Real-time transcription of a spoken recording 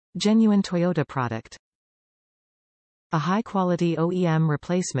genuine Toyota product. A high-quality OEM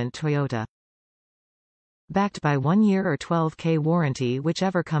replacement Toyota. Backed by 1 year or 12K warranty,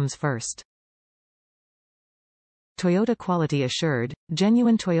 whichever comes first. Toyota quality assured,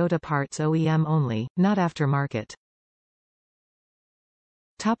 genuine Toyota parts OEM only, not aftermarket.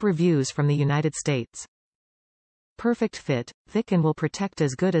 Top reviews from the United States. Perfect fit, thick and will protect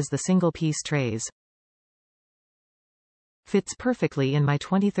as good as the single-piece trays. Fits perfectly in my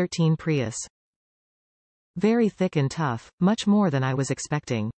 2013 Prius. Very thick and tough, much more than I was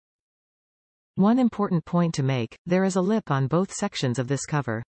expecting. One important point to make, there is a lip on both sections of this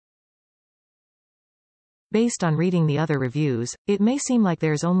cover. Based on reading the other reviews, it may seem like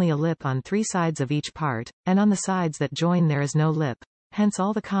there's only a lip on 3 sides of each part, and on the sides that join there is no lip, hence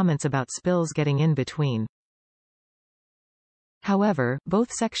all the comments about spills getting in between. However,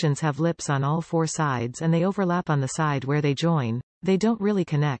 both sections have lips on all 4 sides and they overlap on the side where they join. They don't really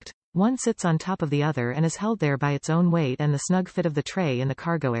connect. One sits on top of the other and is held there by its own weight and the snug fit of the tray in the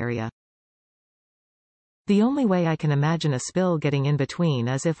cargo area. The only way I can imagine a spill getting in between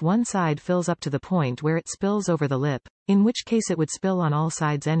is if one side fills up to the point where it spills over the lip, in which case it would spill on all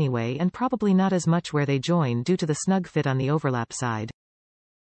sides anyway and probably not as much where they join due to the snug fit on the overlap side.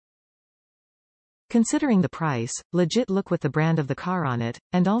 Considering the price, legit look with the brand of the car on it,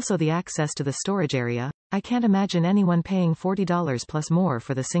 and also the access to the storage area, I can't imagine anyone paying $40 plus more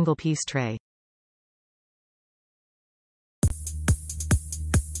for the single-piece tray.